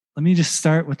let me just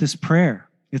start with this prayer.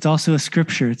 It's also a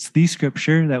scripture. It's the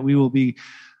scripture that we will be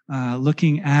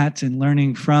looking at and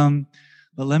learning from.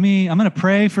 But I'm going to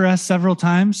pray for us several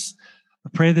times. I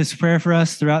pray this prayer for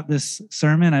us throughout this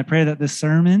sermon. I pray that this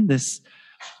sermon, this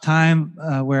time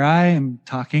where I am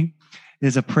talking,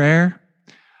 is a prayer,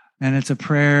 and it's a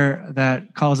prayer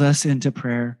that calls us into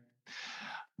prayer.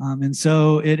 And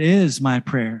so it is my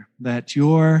prayer that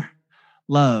your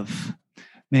love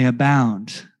may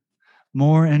abound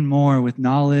more and more with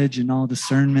knowledge and all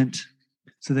discernment,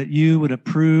 so that you would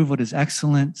approve what is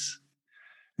excellent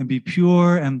and be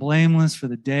pure and blameless for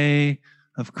the day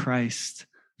of Christ,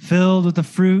 filled with the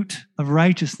fruit of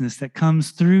righteousness that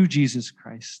comes through Jesus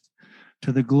Christ,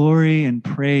 to the glory and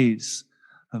praise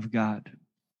of God.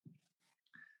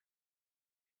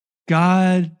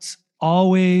 God's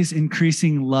always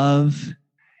increasing love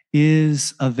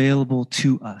is available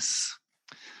to us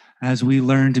as we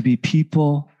learn to be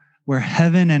people where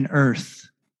heaven and earth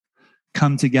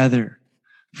come together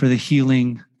for the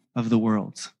healing of the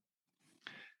world.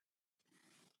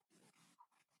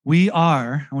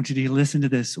 I want you to listen to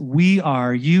this.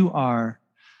 You are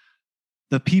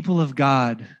the people of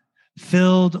God,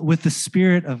 filled with the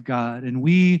Spirit of God, and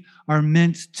we are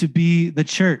meant to be the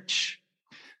church.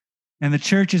 And the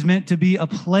church is meant to be a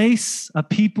place, a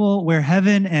people where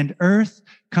heaven and earth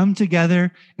come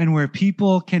together and where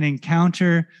people can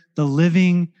encounter the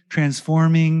living,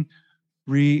 transforming,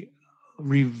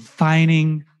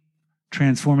 refining,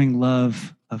 transforming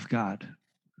love of God.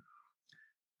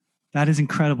 That is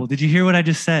incredible. Did you hear what I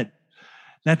just said?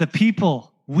 That the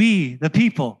people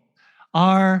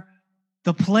are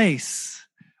the place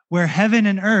where heaven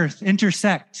and earth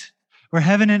intersect, where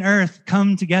heaven and earth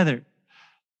come together,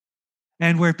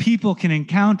 and where people can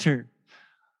encounter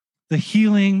the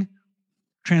healing,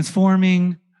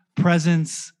 transforming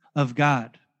presence of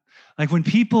God. Like when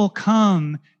people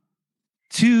come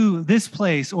to this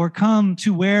place or come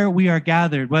to where we are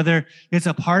gathered, whether it's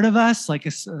a part of us, like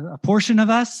a portion of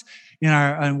us in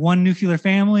our one nuclear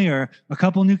family or a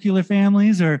couple nuclear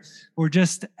families, or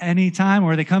just any time,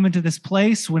 or they come into this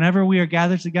place whenever we are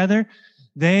gathered together,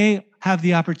 they have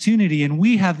the opportunity, and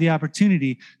we have the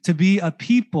opportunity to be a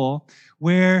people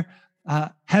where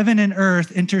heaven and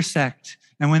earth intersect.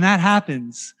 And when that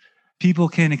happens, people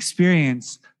can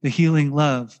experience the healing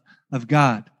love of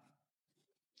God.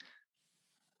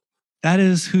 That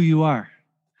is who you are.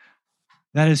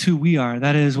 That is who we are.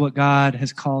 That is what God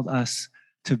has called us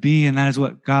to be, and that is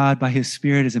what God, by His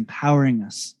Spirit, is empowering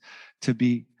us to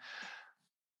be.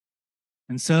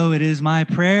 And so it is my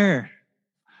prayer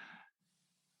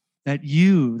that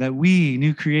we,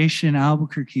 New Creation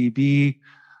Albuquerque, be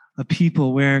a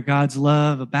people where God's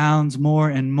love abounds more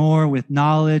and more with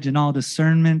knowledge and all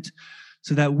discernment,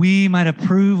 so that we might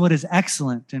approve what is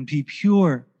excellent and be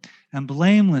pure and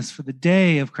blameless for the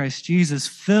day of Christ Jesus,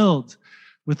 filled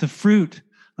with the fruit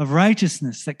of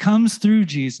righteousness that comes through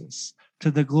Jesus, to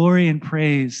the glory and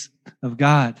praise of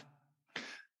God.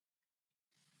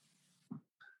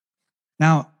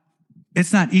 Now,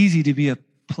 it's not easy to be a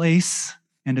place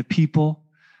and a people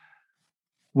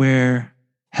where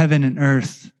heaven and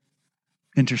earth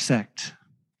intersect.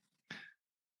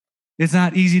 It's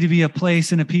not easy to be a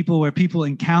place and a people where people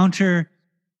encounter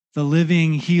the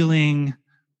living, healing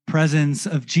presence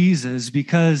of Jesus,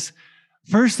 because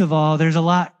first of all, there's a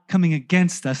lot coming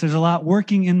against us. There's a lot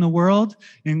working in the world.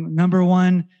 And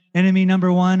enemy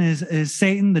number one is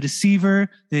Satan, the deceiver,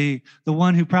 the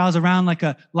one who prowls around like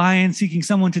a lion seeking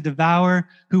someone to devour,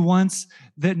 who wants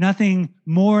that nothing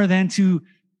more than to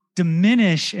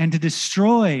diminish and to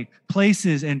destroy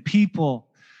places and people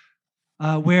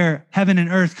where heaven and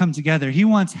earth come together. He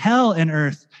wants hell and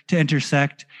earth to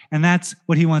intersect, and that's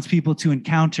what he wants people to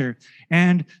encounter.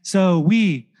 And so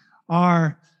we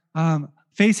are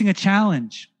facing a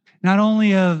challenge, not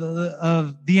only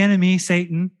of the enemy,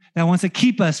 Satan, that wants to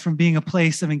keep us from being a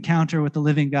place of encounter with the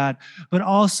living God, but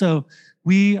also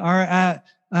we are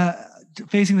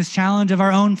facing this challenge of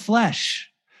our own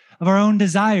flesh, of our own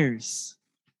desires.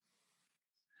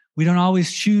 We don't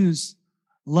always choose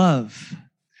love.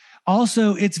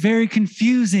 Also, it's very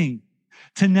confusing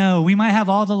to know. We might have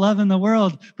all the love in the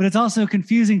world, but it's also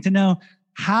confusing to know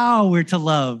how we're to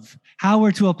love, how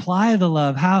we're to apply the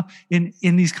love, how in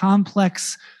these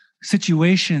complex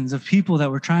situations of people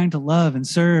that we're trying to love and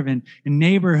serve in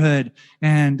neighborhood,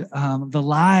 and the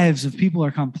lives of people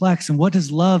are complex. And what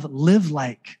does love live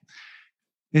like?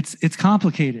 It's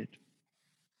complicated.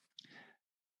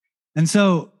 And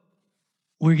so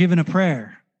we're given a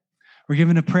prayer. We're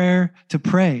given a prayer to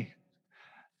pray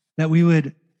that we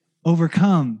would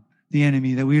overcome the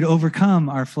enemy, that we would overcome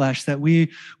our flesh, that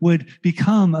we would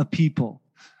become a people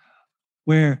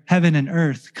where heaven and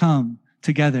earth come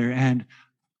together and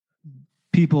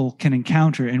people can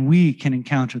encounter, and we can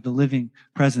encounter the living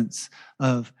presence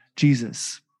of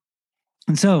Jesus.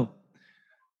 And so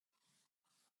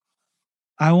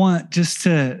I want just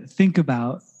to think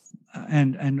about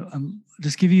and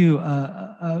just give you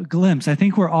a glimpse. I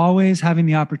think we're always having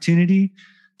the opportunity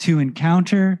to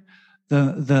encounter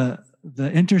the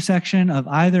intersection of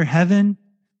either heaven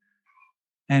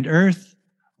and earth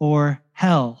or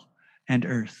hell and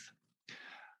earth.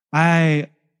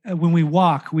 When we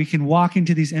walk, we can walk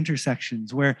into these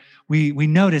intersections where we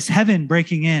notice heaven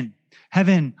breaking in,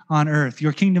 heaven on earth.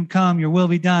 Your kingdom come, your will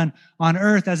be done on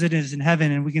earth as it is in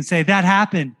heaven. And we can say, that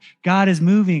happened. God is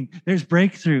moving. There's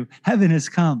breakthrough. Heaven has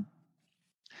come.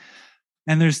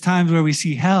 And there's times where we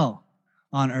see hell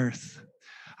on earth.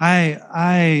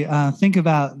 I think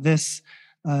about this,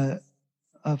 it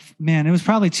was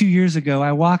probably 2 years ago.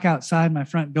 I walk outside my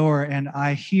front door and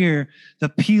I hear the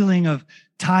pealing of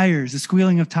tires, the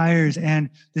squealing of tires, and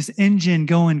this engine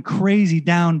going crazy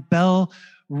down Bell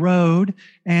Road,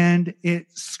 and it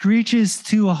screeches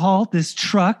to a halt, this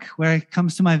truck, where it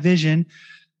comes to my vision,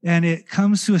 and it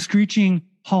comes to a screeching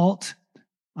halt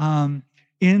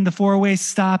in the four-way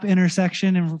stop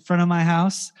intersection in front of my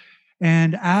house.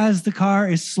 And as the car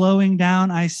is slowing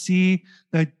down, I see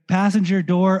the passenger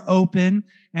door open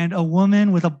and a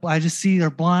woman I just see her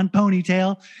blonde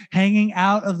ponytail hanging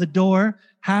out of the door,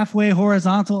 halfway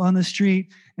horizontal on the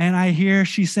street. And I hear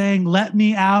she saying, let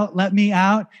me out, let me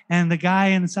out. And the guy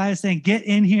inside is saying, get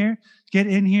in here, get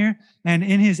in here. And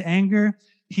in his anger,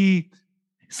 he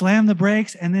slammed the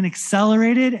brakes and then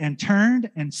accelerated and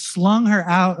turned and slung her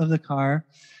out of the car.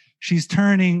 She's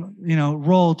turning,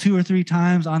 roll 2 or 3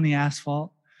 times on the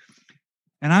asphalt.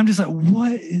 And I'm just like,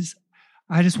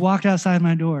 I just walked outside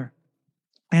my door.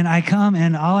 And I come,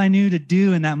 and all I knew to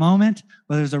do in that moment,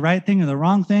 whether it was the right thing or the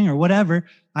wrong thing or whatever,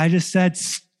 I just said,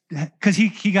 because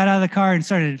he got out of the car and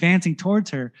started advancing towards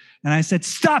her. And I said,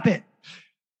 stop it.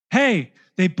 Hey,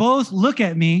 they both look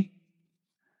at me.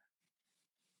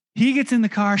 He gets in the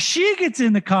car, she gets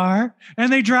in the car,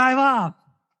 and they drive off.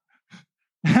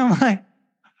 And I'm like,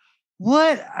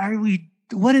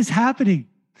 what is happening?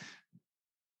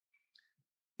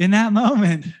 In that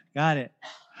moment, got it.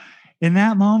 In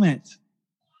that moment,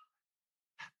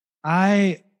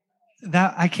 I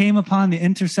came upon the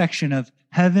intersection of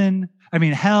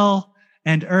hell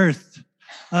and earth,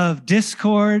 of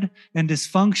discord and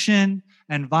dysfunction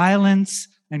and violence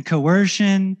and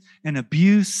coercion and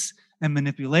abuse and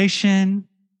manipulation,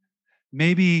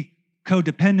 maybe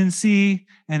codependency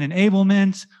and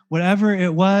enablement, whatever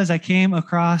it was. I came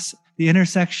across the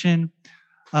intersection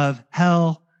of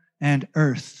hell and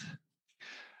earth.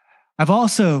 I've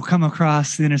also come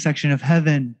across the intersection of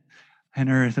heaven and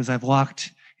earth as I've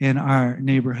walked in our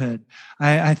neighborhood.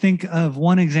 I think of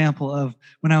one example of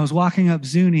when I was walking up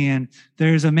Zuni, and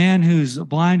there's a man who's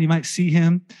blind. You might see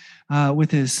him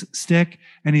with his stick,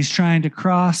 and he's trying to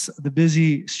cross the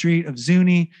busy street of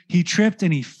Zuni. He tripped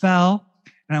and he fell,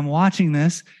 and I'm watching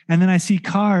this, and then I see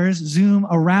cars zoom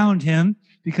around him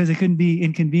because they couldn't be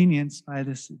inconvenienced by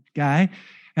this guy.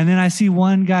 And then I see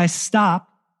one guy stop,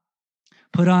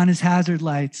 put on his hazard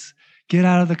lights, get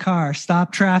out of the car,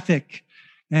 stop traffic,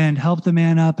 and help the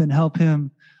man up and help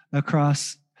him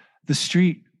across the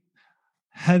street.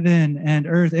 Heaven and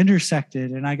earth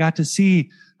intersected, and I got to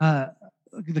see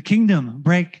the kingdom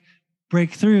break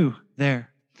through there.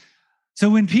 So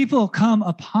when people come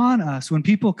upon us, when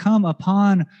people come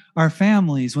upon our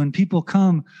families, when people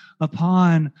come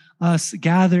upon us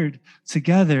gathered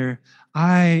together,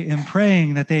 I am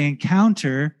praying that they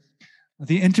encounter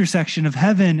the intersection of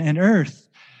heaven and earth.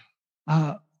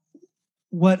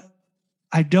 What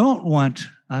I don't want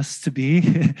us to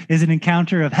be is an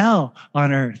encounter of hell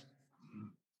on earth,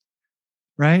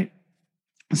 right?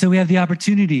 So we have the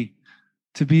opportunity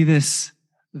to be this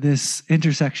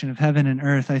intersection of heaven and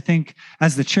earth. I think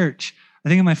as the church, I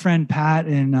think of my friend Pat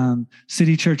in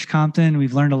City Church Compton.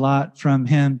 We've learned a lot from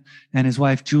him and his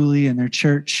wife Julie and their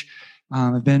church.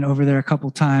 I've been over there a couple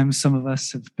times. Some of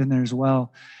us have been there as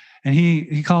well. And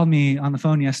he called me on the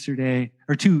phone yesterday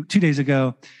or two days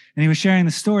ago, and he was sharing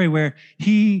the story where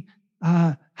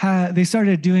they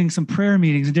started doing some prayer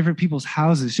meetings in different people's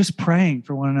houses, just praying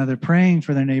for one another, praying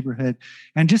for their neighborhood,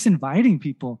 and just inviting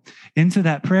people into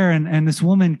that prayer. And this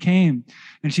woman came,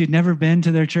 and she had never been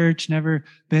to their church, never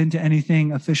been to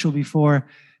anything official before.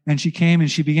 And she came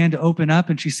and she began to open up,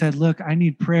 and she said, look, I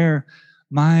need prayer.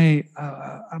 My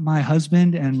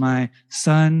husband and my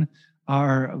son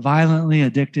are violently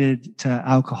addicted to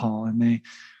alcohol, and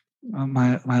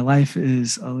my life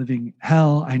is a living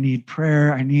hell. I need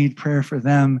prayer. I need prayer for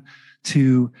them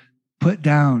to put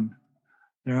down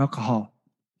their alcohol.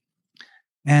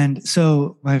 And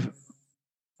so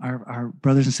our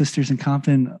brothers and sisters in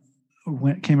Compton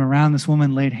came around this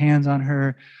woman, laid hands on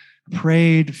her,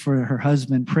 prayed for her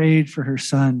husband, prayed for her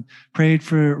son, prayed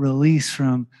for release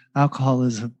from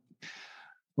alcoholism.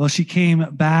 Well, she came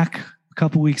back a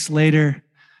couple weeks later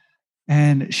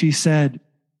and she said,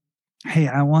 "Hey,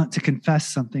 I want to confess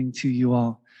something to you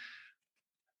all.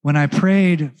 When I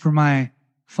prayed for my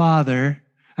husband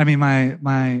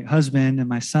and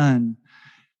my son,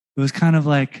 it was kind of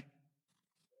like,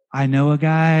 I know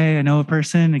a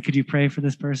person, and could you pray for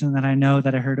this person that I know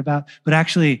that I heard about? But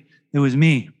actually, it was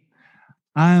me.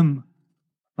 I'm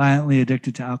violently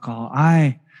addicted to alcohol.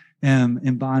 I am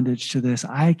in bondage to this.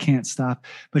 I can't stop."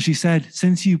 But she said,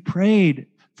 "Since you prayed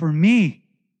for me,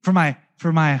 for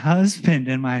my husband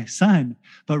and my son,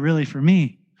 but really for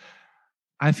me,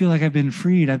 I feel like I've been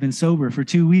freed. I've been sober for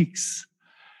 2 weeks."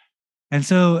 And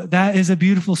so that is a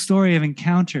beautiful story of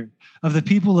encounter, of the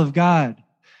people of God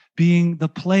being the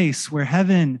place where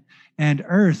heaven and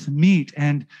earth meet.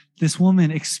 And this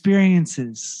woman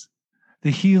experiences the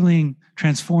healing,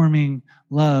 transforming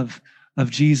love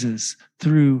of Jesus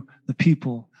through the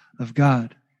people of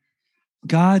God.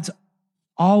 God's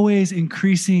always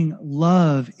increasing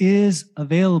love is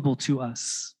available to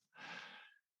us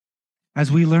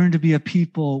as we learn to be a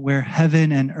people where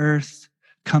heaven and earth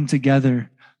come together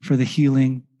for the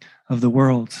healing of the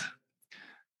world.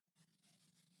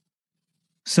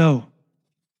 So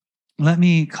let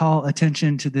me call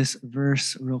attention to this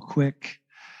verse real quick.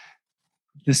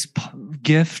 This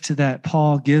gift that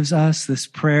Paul gives us, this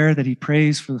prayer that he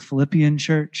prays for the Philippian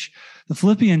church. The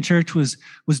Philippian church was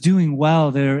doing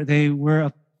well. They were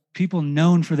a people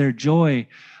known for their joy,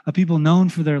 a people known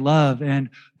for their love. And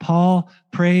Paul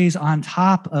prays on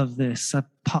top of this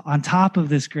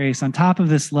grace, on top of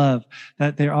this love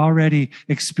that they're already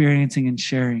experiencing and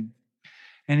sharing.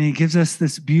 And he gives us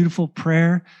this beautiful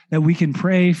prayer that we can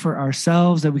pray for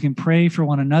ourselves, that we can pray for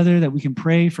one another, that we can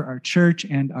pray for our church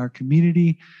and our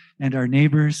community and our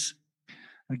neighbors.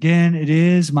 Again, it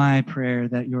is my prayer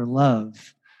that your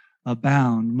love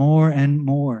abound more and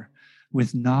more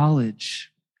with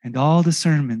knowledge and all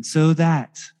discernment, so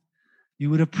that you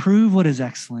would approve what is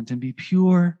excellent and be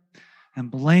pure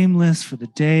and blameless for the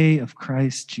day of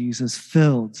Christ Jesus,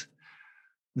 filled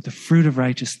with the fruit of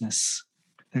righteousness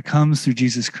that comes through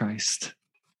Jesus Christ,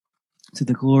 to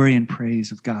the glory and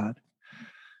praise of God.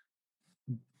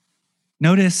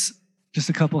 Notice just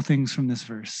a couple things from this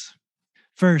verse.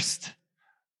 First,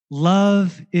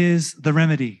 love is the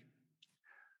remedy.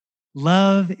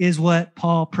 Love is what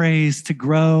Paul prays to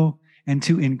grow and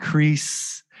to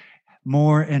increase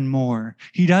more and more.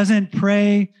 He doesn't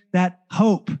pray that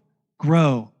hope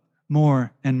grow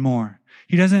more and more.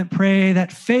 He doesn't pray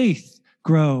that faith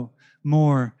grow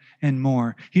more and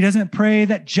more. He doesn't pray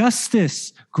that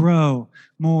justice grow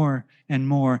more and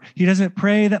more. He doesn't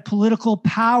pray that political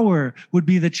power would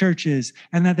be the church's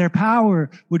and that their power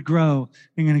would grow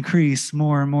and increase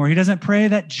more and more. He doesn't pray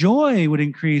that joy would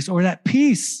increase or that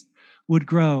peace would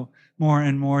grow more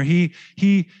and more. He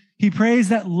prays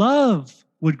that love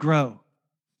would grow,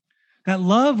 that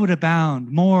love would abound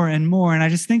more and more. And I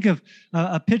just think of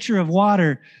a pitcher of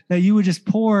water that you would just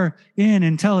pour in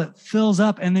until it fills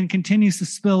up and then continues to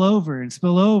spill over and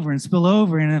spill over and spill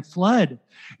over in a flood.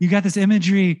 You got this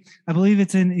imagery, I believe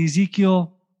it's in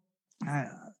Ezekiel,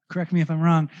 correct me if I'm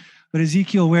wrong, but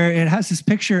Ezekiel, where it has this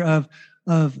picture of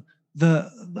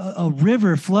a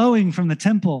river flowing from the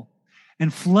temple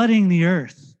and flooding the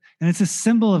earth. And it's a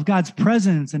symbol of God's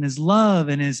presence and his love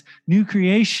and his new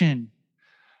creation,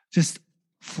 just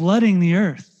flooding the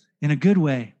earth in a good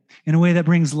way, in a way that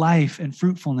brings life and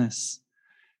fruitfulness,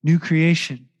 new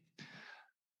creation.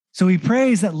 So he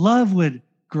prays that love would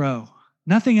grow,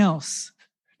 nothing else.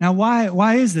 Now,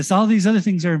 why is this? All these other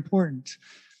things are important.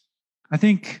 I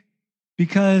think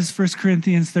because 1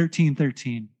 Corinthians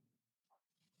 13:13.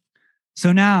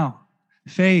 So now,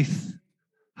 faith,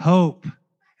 hope,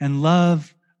 and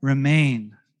love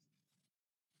remain.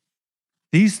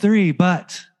 These three,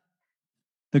 but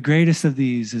the greatest of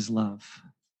these is love.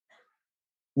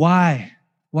 Why?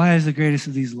 Why is the greatest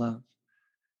of these love?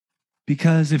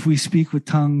 Because if we speak with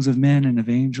tongues of men and of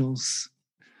angels,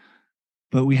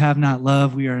 but we have not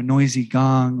love, we are a noisy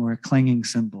gong or a clanging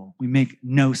cymbal. We make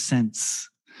no sense.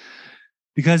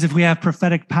 Because if we have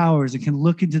prophetic powers and can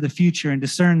look into the future and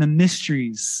discern the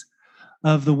mysteries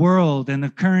of the world and the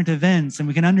current events, and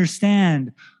we can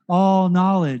understand all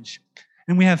knowledge,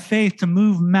 and we have faith to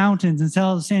move mountains and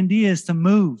tell the sandias to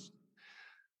move.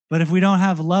 But if we don't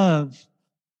have love,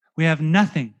 we have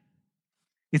nothing.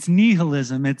 It's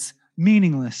nihilism. It's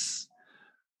meaningless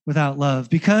without love.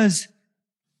 Because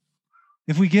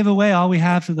if we give away all we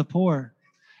have to the poor,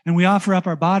 and we offer up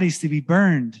our bodies to be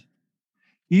burned,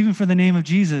 even for the name of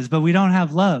Jesus, but we don't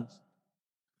have love,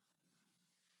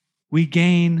 we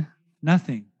gain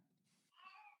nothing.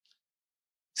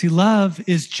 See, love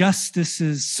is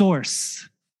justice's source.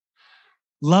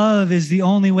 Love is the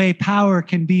only way power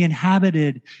can be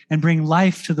inhabited and bring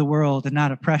life to the world and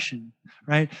not oppression,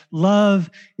 right? Love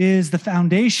is the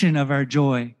foundation of our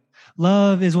joy.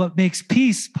 Love is what makes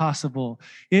peace possible.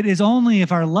 It is only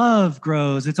if our love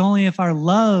grows, it's only if our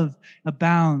love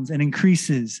abounds and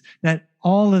increases that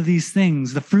all of these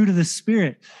things, the fruit of the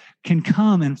Spirit, can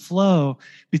come and flow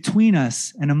between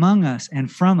us and among us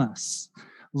and from us.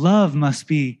 Love must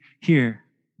be here.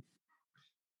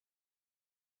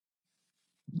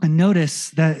 And notice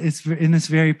that it's in this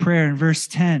very prayer in verse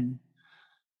 10,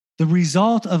 the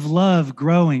result of love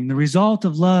growing, the result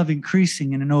of love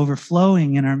increasing and an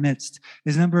overflowing in our midst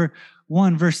is number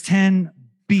 1, verse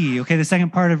 10b, okay, the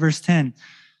second part of verse 10,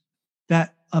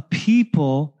 that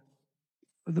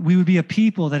we would be a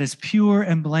people that is pure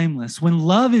and blameless. When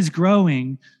love is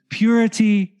growing,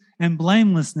 purity and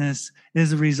blamelessness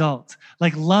is the result.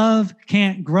 Like love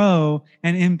can't grow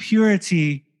and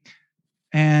impurity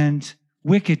and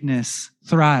wickedness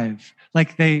thrive.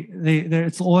 Like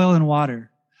it's oil and water.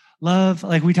 Love,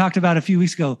 like we talked about a few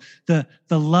weeks ago, the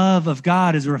love of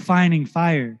God is a refining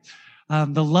fire.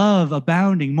 The love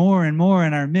abounding more and more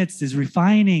in our midst is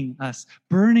refining us,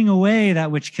 burning away that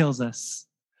which kills us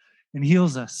and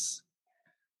heals us.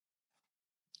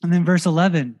 And then verse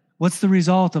 11, what's the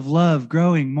result of love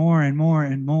growing more and more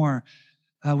and more?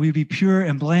 We'd be pure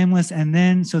and blameless, and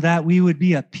then so that we would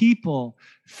be a people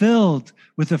filled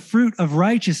with the fruit of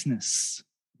righteousness.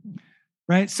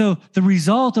 Right? So the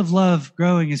result of love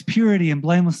growing is purity and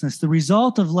blamelessness. The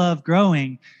result of love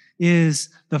growing is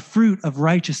the fruit of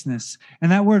righteousness.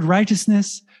 And that word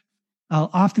righteousness,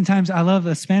 oftentimes I love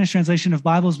the Spanish translation of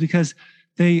Bibles because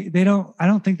I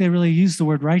don't think they really use the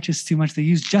word righteous too much. They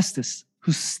use justice,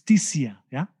 justicia,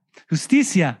 yeah?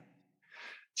 Justicia,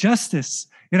 justice.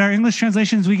 In our English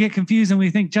translations, we get confused and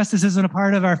we think justice isn't a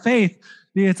part of our faith.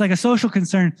 It's like a social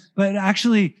concern, but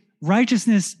actually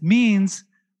righteousness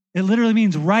it literally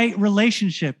means right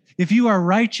relationship. If you are a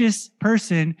righteous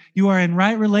person, you are in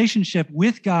right relationship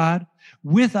with God,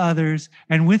 with others,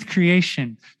 and with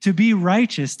creation. To be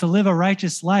righteous, to live a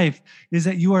righteous life, is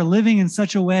that you are living in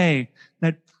such a way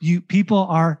that people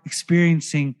are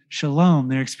experiencing shalom.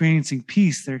 They're experiencing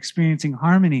peace. They're experiencing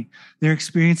harmony. They're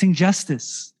experiencing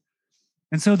justice.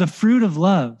 And so the fruit of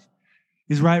love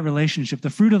is right relationship. The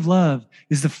fruit of love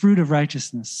is the fruit of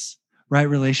righteousness, right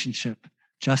relationship,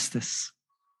 justice.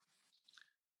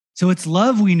 So it's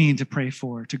love we need to pray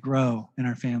for to grow in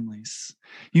our families.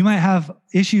 You might have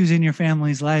issues in your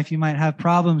family's life. You might have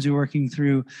problems you're working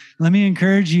through. Let me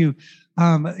encourage you,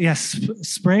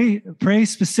 pray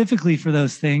specifically for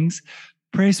those things.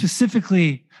 Pray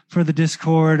specifically for the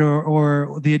discord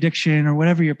or the addiction or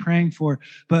whatever you're praying for.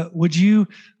 But would you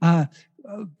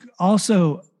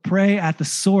also pray at the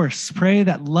source? Pray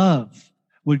that love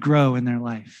would grow in their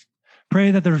life.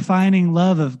 Pray that the refining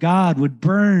love of God would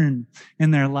burn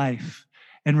in their life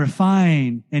and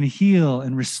refine and heal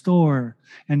and restore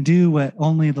and do what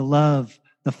only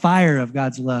the fire of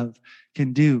God's love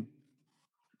can do.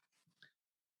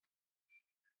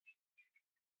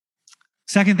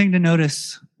 Second thing to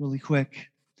notice really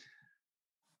quick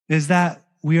is that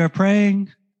we are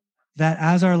praying that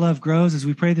as our love grows, as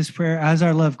we pray this prayer, as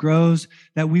our love grows,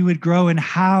 that we would grow in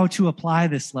how to apply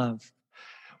this love.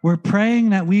 We're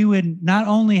praying that we would not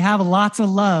only have lots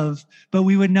of love, but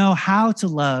we would know how to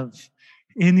love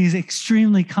in these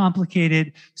extremely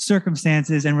complicated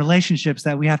circumstances and relationships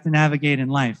that we have to navigate in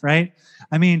life, right?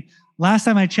 I mean, last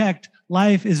time I checked,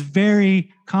 life is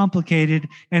very complicated,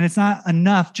 and it's not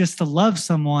enough just to love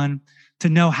someone to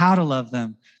know how to love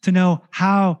them, to know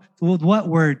what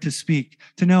word to speak,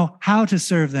 to know how to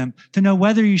serve them, to know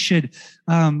whether you should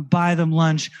buy them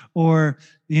lunch or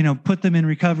put them in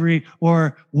recovery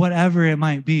or whatever it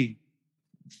might be.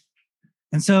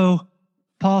 And so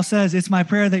Paul says, it's my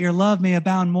prayer that your love may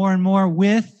abound more and more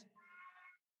you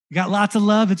got lots of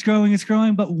love, it's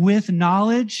growing, but with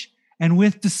knowledge and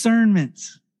with discernment.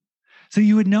 So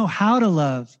you would know how to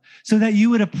love, so that you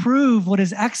would approve what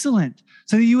is excellent,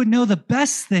 so that you would know the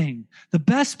best thing, the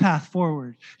best path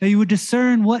forward, that you would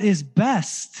discern what is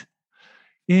best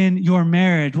in your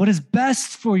marriage, what is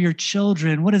best for your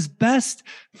children, what is best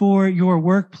for your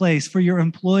workplace, for your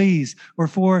employees, or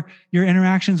for your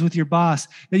interactions with your boss,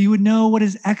 that you would know what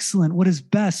is excellent, what is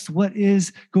best, what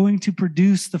is going to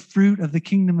produce the fruit of the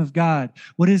kingdom of God,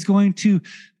 what is going to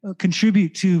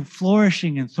contribute to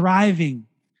flourishing and thriving.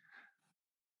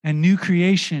 and new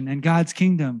creation and God's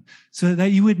kingdom, so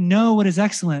that you would know what is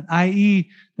excellent, i.e.,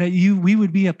 that we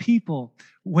would be a people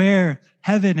where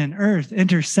heaven and earth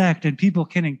intersect and people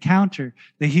can encounter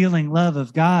the healing love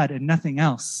of God and nothing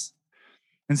else.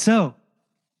 And so,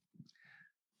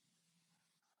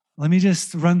 let me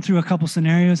just run through a couple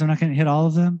scenarios. I'm not going to hit all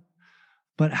of them.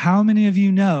 But how many of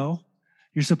you know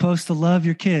you're supposed to love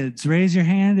your kids? Raise your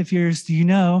hand if you're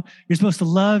supposed to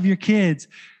love your kids.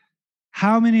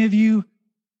 How many of you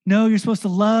know you're supposed to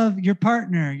love your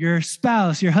partner, your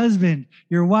spouse, your husband,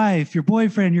 your wife, your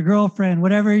boyfriend, your girlfriend,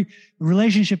 whatever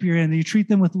relationship you're in, that you treat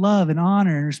them with love and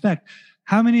honor and respect?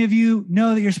 How many of you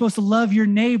know that you're supposed to love your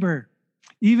neighbor,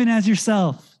 even as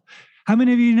yourself? How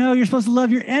many of you know you're supposed to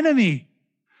love your enemy?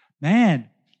 Man,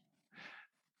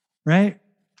 right?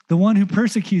 The one who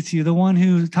persecutes you, the one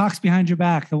who talks behind your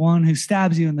back, the one who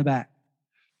stabs you in the back,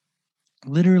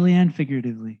 literally and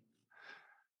figuratively.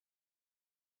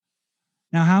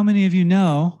 Now, how many of you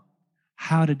know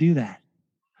how to do that?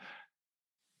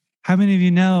 How many of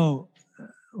you know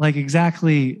like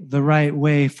exactly the right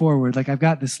way forward? Like, I've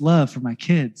got this love for my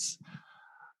kids.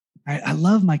 I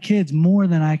love my kids more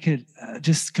than I could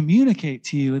just communicate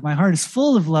to you. My heart is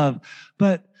full of love.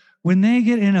 But when they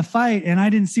get in a fight and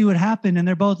I didn't see what happened and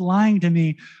they're both lying to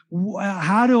me,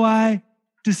 how do I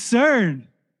discern?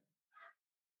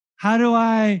 How do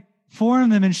I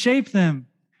form them and shape them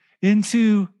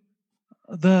into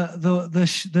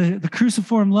the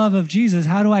cruciform love of Jesus?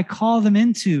 How do I call them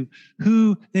into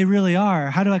who they really are?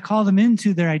 How do I call them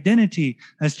into their identity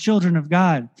as children of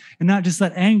God, and not just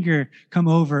let anger come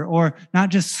over, or not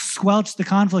just squelch the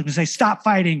conflict and say, stop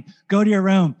fighting, go to your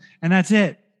room, and that's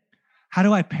it? How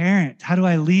do I parent? How do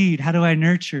I lead? How do I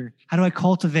nurture? How do I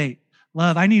cultivate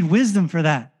love? I need wisdom for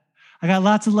that. I got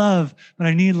lots of love, but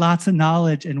I need lots of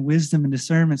knowledge and wisdom and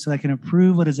discernment so I can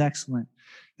approve what is excellent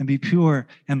and be pure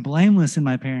and blameless in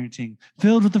my parenting,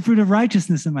 filled with the fruit of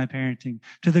righteousness in my parenting,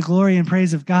 to the glory and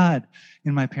praise of God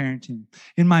in my parenting,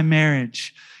 in my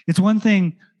marriage. It's one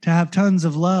thing to have tons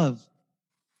of love,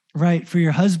 right, for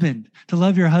your husband, to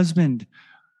love your husband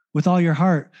with all your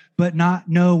heart, but not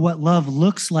know what love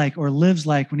looks like or lives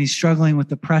like when he's struggling with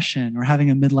depression or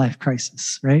having a midlife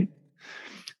crisis, right?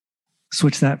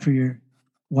 Switch that for your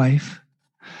wife.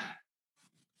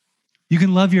 You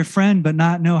can love your friend, but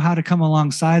not know how to come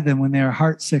alongside them when they are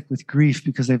heartsick with grief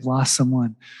because they've lost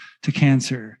someone to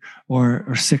cancer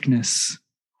or sickness.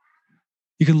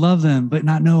 You can love them, but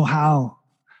not know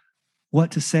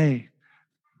what to say.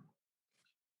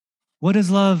 What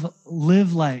does love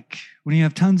live like when you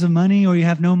have tons of money or you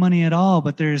have no money at all,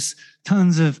 but there's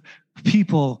tons of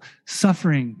people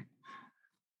suffering?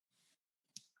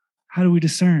 How do we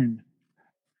discern?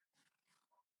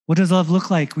 What does love look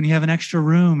like when you have an extra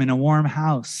room in a warm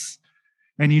house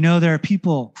and you know there are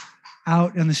people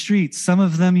out in the streets, some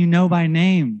of them you know by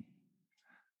name?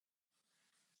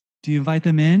 Do you invite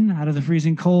them in out of the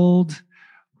freezing cold?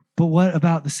 But what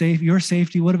about your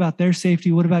safety? What about their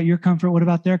safety? What about your comfort? What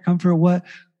about their comfort? What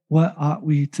ought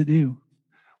we to do?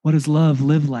 What does love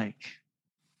live like?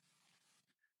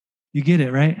 You get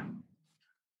it, right?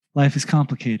 Life is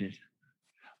complicated.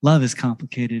 Love is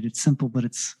complicated. It's simple, but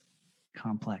it's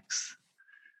complex.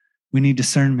 We need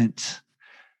discernment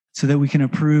so that we can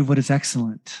approve what is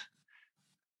excellent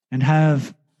and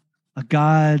have a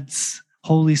God's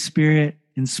Holy Spirit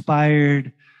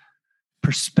inspired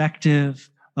perspective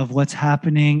of what's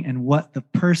happening and what the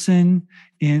person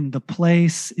in the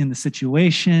place, in the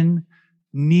situation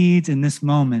needs in this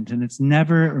moment. And it's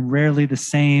never or rarely the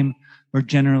same or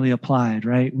generally applied,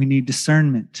 right? We need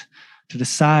discernment to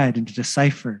decide and to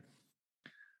decipher.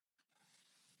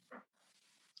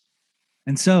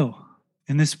 And so,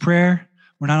 in this prayer,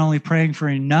 we're not only praying for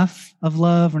enough of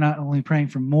love, we're not only praying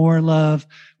for more love,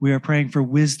 we are praying for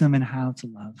wisdom in how to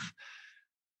love.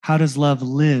 How does love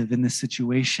live in this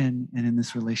situation and in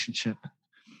this relationship?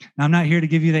 Now, I'm not here to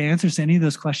give you the answers to any of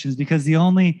those questions, because the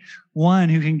only one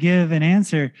who can give an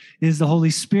answer is the Holy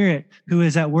Spirit, who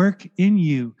is at work in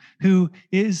you, who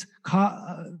is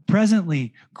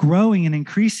presently growing and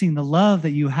increasing the love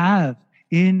that you have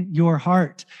in your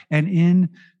heart and in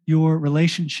your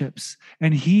relationships.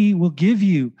 And he will give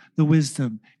you the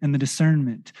wisdom and the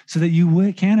discernment so that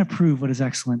you can approve what is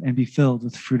excellent and be filled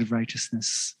with the fruit of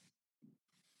righteousness.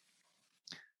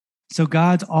 So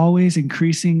God's always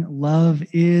increasing love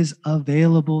is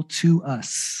available to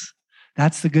us.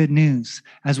 That's the good news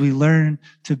as we learn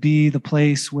to be the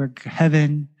place where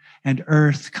heaven and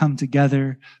earth come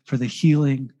together for the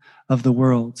healing of the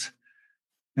world.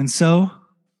 And so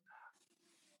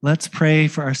let's pray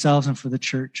for ourselves and for the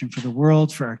church and for the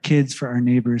world, for our kids, for our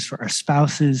neighbors, for our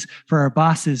spouses, for our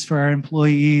bosses, for our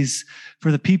employees,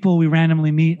 for the people we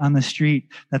randomly meet on the street,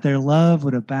 that their love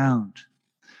would abound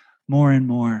more and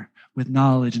more with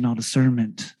knowledge and all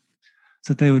discernment,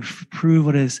 so that they would prove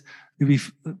what is, would be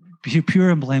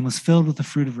pure and blameless, filled with the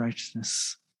fruit of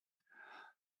righteousness.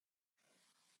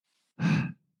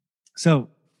 So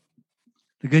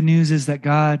the good news is that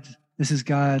this is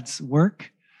God's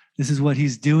work. This is what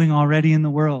he's doing already in the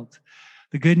world.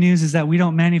 The good news is that we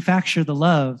don't manufacture the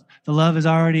love. The love is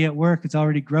already at work. It's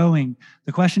already growing.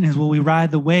 The question is, will we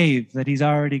ride the wave that he's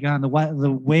already gone, the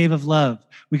wave of love?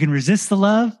 We can resist the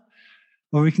love,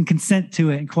 or we can consent to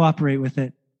it and cooperate with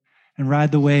it and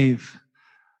ride the wave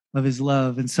of his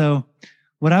love. And so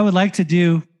what I would like to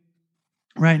do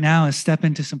right now is step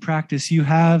into some practice. You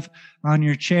have on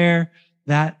your chair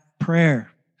that prayer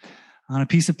on a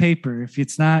piece of paper. If you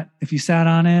sat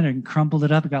on it and crumpled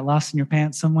it up, it got lost in your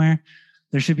pants somewhere,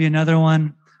 there should be another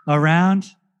one around.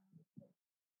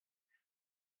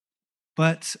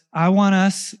 But I want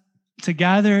us to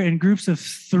gather in groups of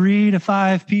 3 to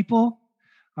 5 people.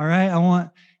 All right. I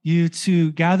want you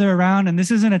to gather around, and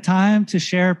this isn't a time to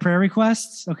share prayer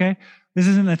requests. Okay. This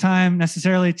isn't a time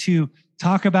necessarily to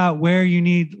talk about where you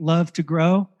need love to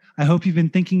grow. I hope you've been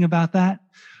thinking about that.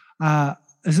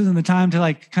 This isn't the time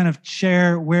to kind of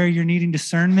share where you're needing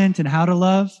discernment and how to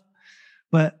love.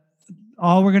 But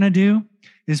all we're going to do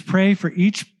is pray for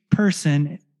each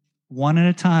person one at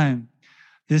a time,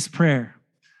 this prayer.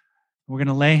 We're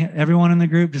going to everyone in the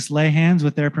group, just lay hands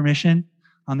with their permission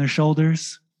on their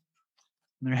shoulders,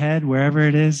 on their head, wherever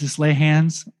it is. Just lay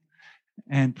hands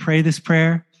and pray this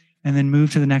prayer, and then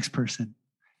move to the next person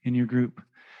in your group.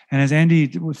 And as Andy,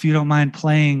 if you don't mind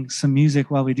playing some music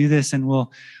while we do this, and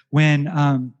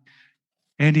when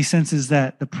Andy senses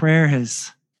that the prayer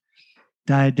has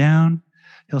died down,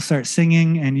 he'll start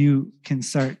singing, and you can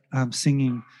start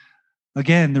singing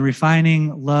again the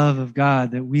refining love of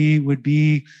God, that we would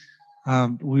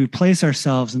place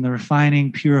ourselves in the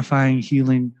refining, purifying,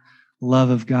 healing love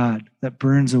of God that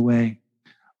burns away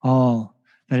all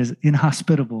that is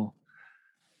inhospitable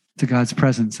to God's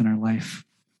presence in our life.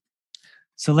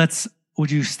 So would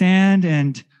you stand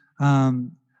and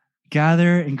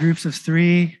gather in groups of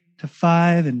 3 to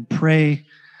 5 and pray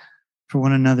for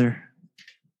one another?